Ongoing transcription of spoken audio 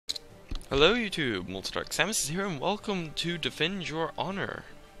Hello YouTube, Multidark Samus is here and welcome to Defend Your Honor.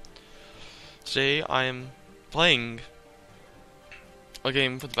 Today I am playing a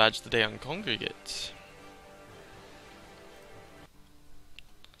game for the badge of the day on Kongregate.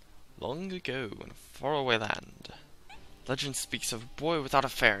 Long ago, in a faraway land, legend speaks of a boy without a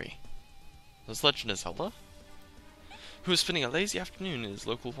fairy. This legend is Zelda, who was spending a lazy afternoon in his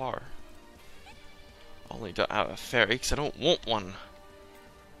local bar. I only don't have a fairy because I don't want one.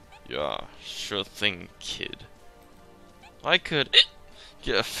 Yeah, sure thing, kid. I could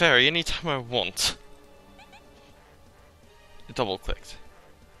get a fairy anytime I want. It double-clicked.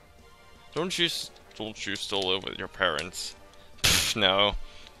 Don't you still live with your parents? Pfft, no.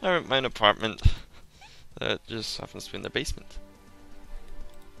 I rent my own apartment. That just happens to be in the basement.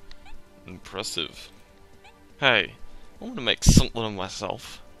 Impressive. Hey, I want to make something of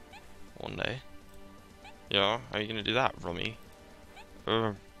myself. One day. Yeah, how are you gonna do that, Rummy?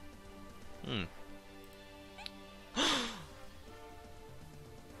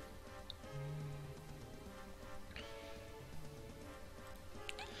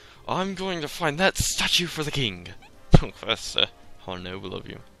 I'm going to find that statue for the king. Professor, how noble of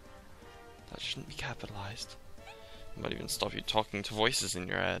you. That shouldn't be capitalized. It might even stop you talking to voices in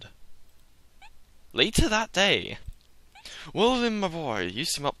your head. Later that day. Well then, my boy, you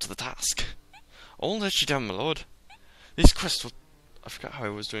seem up to the task. I won't let you down, my lord. This quest will... I forgot how I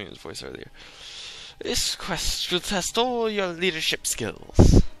was doing his voice earlier. This quest will test all your leadership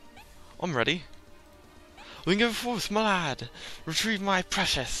skills. I'm ready. Then go forth, my lad. Retrieve my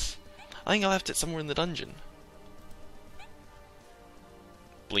precious. I think I left it somewhere in the dungeon.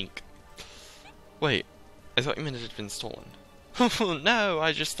 Blink. Wait, I thought you meant it had been stolen. Oh no,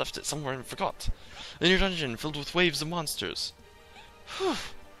 I just left it somewhere and forgot. In your dungeon filled with waves of monsters. Whew.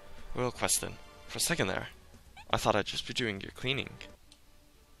 Real quest then. For a second there, I thought I'd just be doing your cleaning.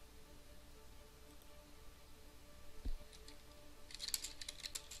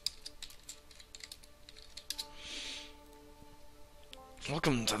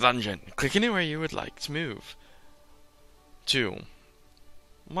 Welcome to the dungeon. Click anywhere you would like to move. 2.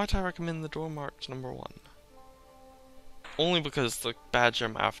 Might I recommend the door marked number 1? Only because the badge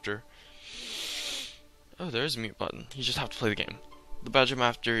I'm after... Oh, there is a mute button. You just have to play the game. The badge I'm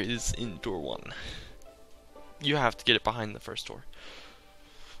after is in door 1. You have to get it behind the first door.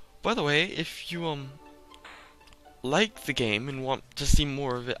 By the way, if you like the game and want to see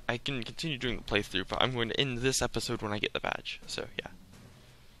more of it, I can continue doing the playthrough, but I'm going to end this episode when I get the badge. So, yeah.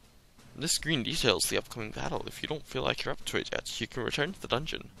 This screen details the upcoming battle. If you don't feel like you're up to it yet, you can return to the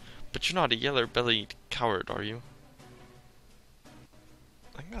dungeon. But you're not a yellow-bellied coward, are you?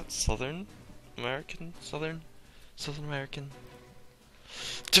 I think that's Southern American? Southern American?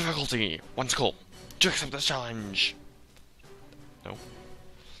 Difficulty! 1 skull. Do you accept this challenge? No.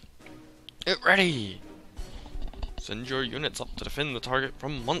 Get ready! Send your units up to defend the target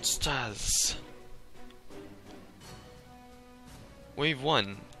from monsters. Wave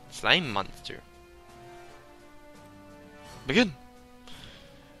 1. Slime monster. Begin!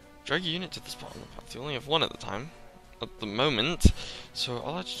 Drag your unit to the spot on the path. You only have 1 at the time. At the moment. So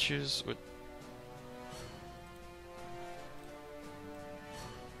I'll have to choose with...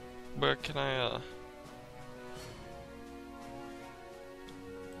 Where can I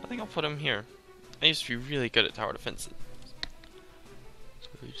think I'll put him here. I used to be really good at tower defenses. So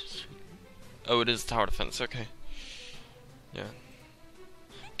we just... Oh, it is tower defense, okay. Yeah.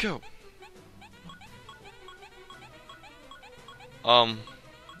 Go!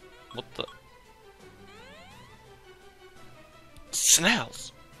 What the...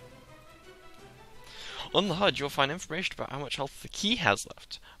 Snails! On the HUD, you'll find information about how much health the key has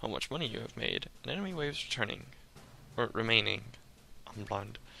left, how much money you have made, and enemy waves returning. Or remaining. I'm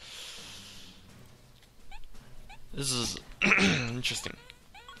blind. This is interesting.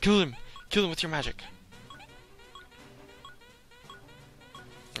 Kill him! Kill him with your magic!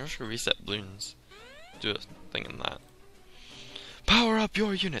 I should reset balloons. Do a thing in that. Power up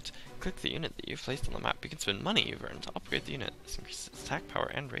your unit! Click the unit that you've placed on the map. You can spend money you've earned to upgrade the unit. This increases its attack power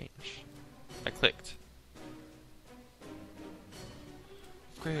and range. I clicked.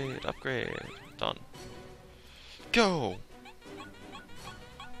 Upgrade, upgrade. Done. Go!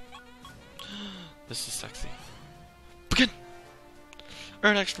 This is sexy. Begin!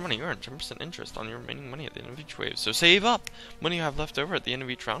 Earn extra money. Earn 10% interest on your remaining money at the end of each wave. So save up! Money you have left over at the end of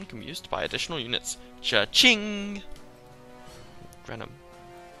each round can be used to buy additional units. Cha-ching! Random.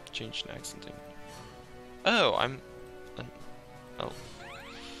 Change an accenting. Oh, I'm an elf.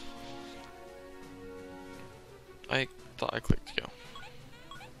 I thought I clicked go.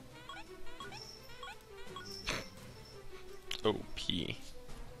 OP.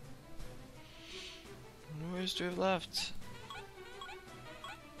 moves do we have left?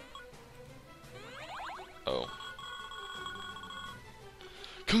 Oh.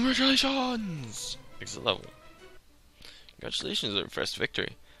 Congratulations! Exit level. Congratulations on your first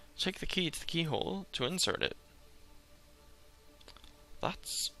victory. Take the key to the keyhole to insert it.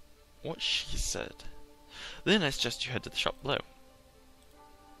 That's what she said. Then I suggest you head to the shop below.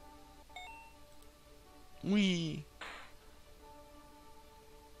 Whee!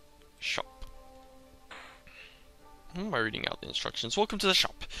 Shop. How am I reading out the instructions? Welcome to the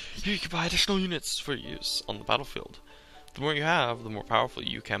shop. Here you can buy additional units for use on the battlefield. The more you have, the more powerful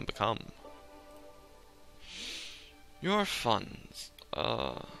you can become. Your funds.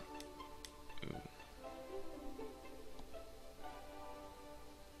 Ooh.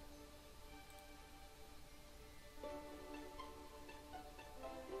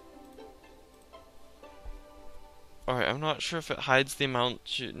 Alright, I'm not sure if it hides the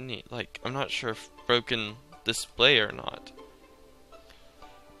amount you need. Like, I'm not sure if broken display or not.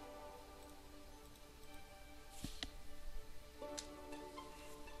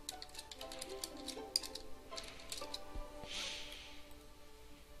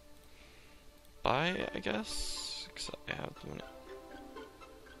 Buy, I guess? 'Cause I have the money.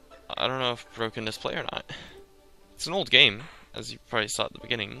 I don't know if broken display or not. It's an old game, as you probably saw at the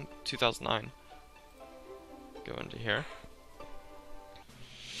beginning, 2009. Go into here.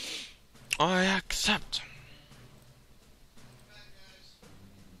 I accept.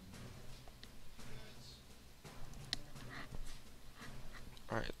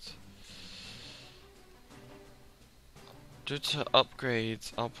 Alright. Due to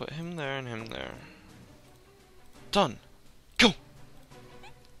upgrades, I'll put him there and him there. Done. Go!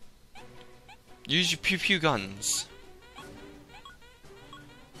 Use your pew pew guns.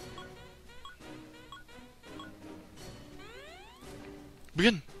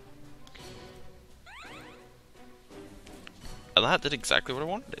 Begin! And that did exactly what I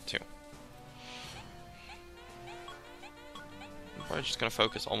wanted it to. I'm probably just gonna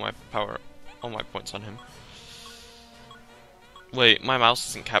focus all my points on him. Wait, my mouse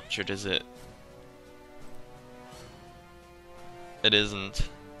isn't captured, is it? It isn't.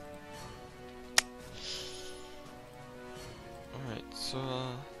 Alright, so,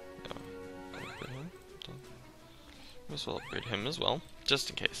 yeah. Upgrade him. Done. Might as well upgrade him as well, just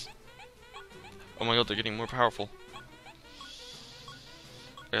in case. Oh my god, they're getting more powerful.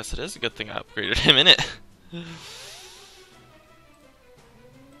 I guess it is a good thing I upgraded him, innit?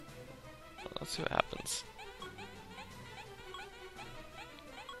 Let's see what happens.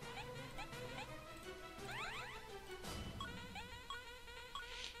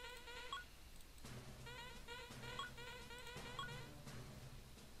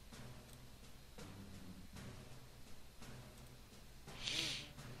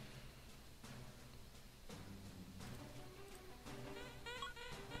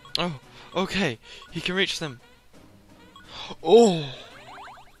 Oh, okay, he can reach them. Oh!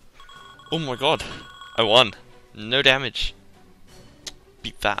 Oh my god, I won. No damage.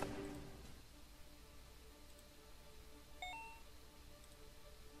 Beat that.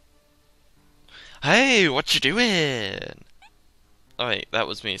 Hey, what you doing? Oh wait, that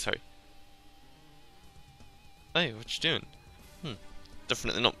was me, sorry. Hey, what you doing?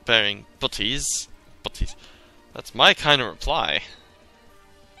 Definitely not bearing butties. Butties. That's my kind of reply.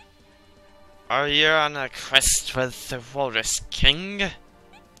 Are you on a quest with the Walrus King?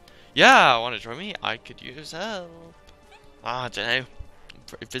 Yeah, wanna join me? I could use help. I don't know. I'm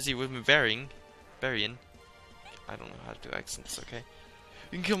pretty busy with my burying. I don't know how to do accents, okay?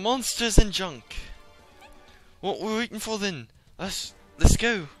 You can kill monsters and junk. What are we waiting for then? Let's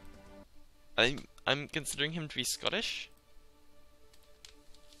go. I'm considering him to be Scottish.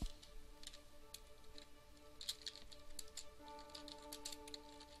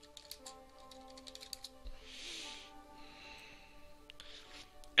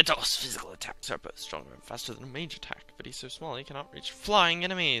 Adolf's physical attacks are both stronger and faster than a mage attack, but he's so small he cannot reach flying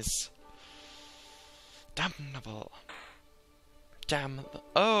enemies. Damnable.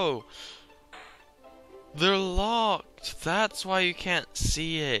 Oh! They're locked! That's why you can't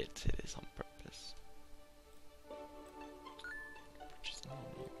see it. It is on purpose.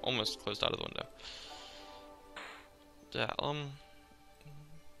 Almost closed out of the window. Yeah,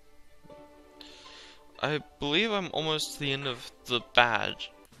 I believe I'm almost to the end of the badge.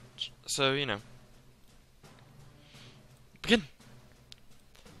 So, you know. Begin!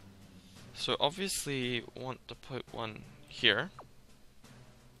 So, obviously, want to put one here.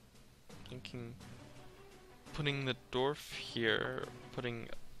 Thinking, putting the dwarf here, putting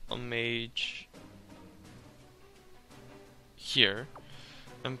a mage here,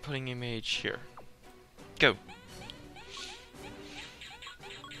 and putting a mage here. Go.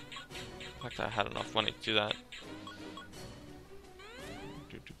 The fact that I had enough money to do that.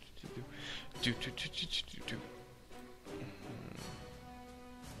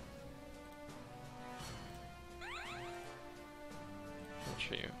 I'll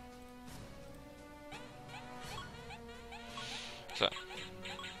show you. So,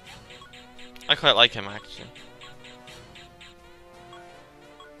 I quite like him actually.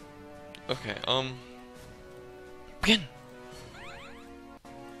 Okay, begin.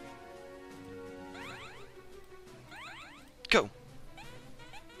 Go.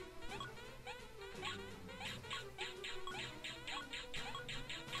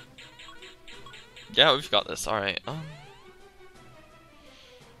 Yeah, we've got this. All right.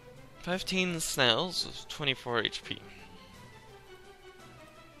 15 snails with 24 HP.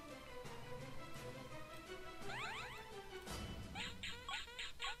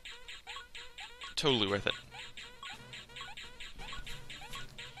 Totally worth it.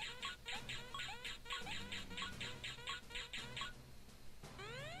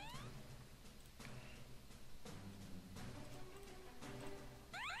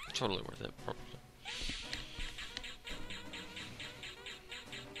 Totally worth it, probably.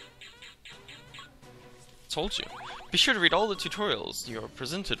 Told you. Be sure to read all the tutorials you're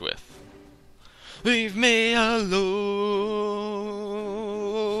presented with. Leave me alone.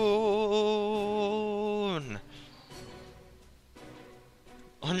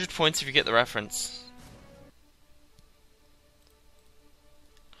 100 points if you get the reference.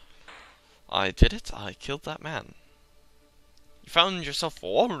 I did it. I killed that man. You found yourself a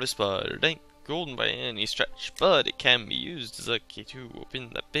walrus bud. It ain't golden by any stretch, but it can be used as a key to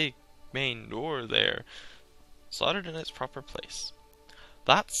open the big main door there. Slot it in its proper place.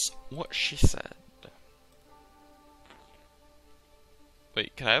 That's what she said.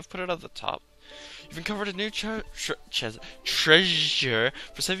 Wait, can I have put it at the top? You've uncovered a new treasure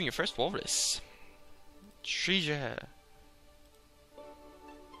for saving your first walrus. Treasure.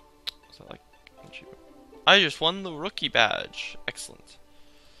 Is that like achievement? I just won the rookie badge. Excellent.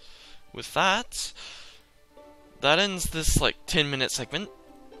 With that, that ends this like 10-minute segment.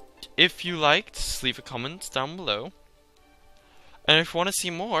 If you liked, leave a comment down below. And if you want to see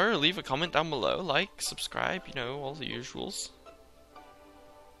more, leave a comment down below. Like, subscribe, you know, all the usuals.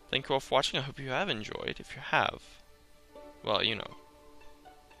 Thank you all for watching. I hope you have enjoyed. If you have, well, you know.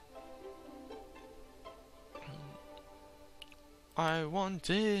 I want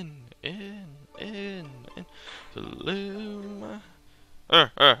in the loom.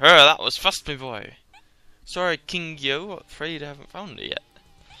 That was fast, my boy. Sorry, King Yo, afraid I haven't found it yet.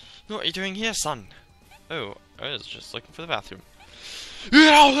 What are you doing here, son? Oh, I was just looking for the bathroom.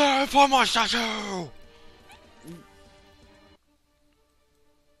 Get out there and find my statue!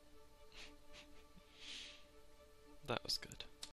 That was good.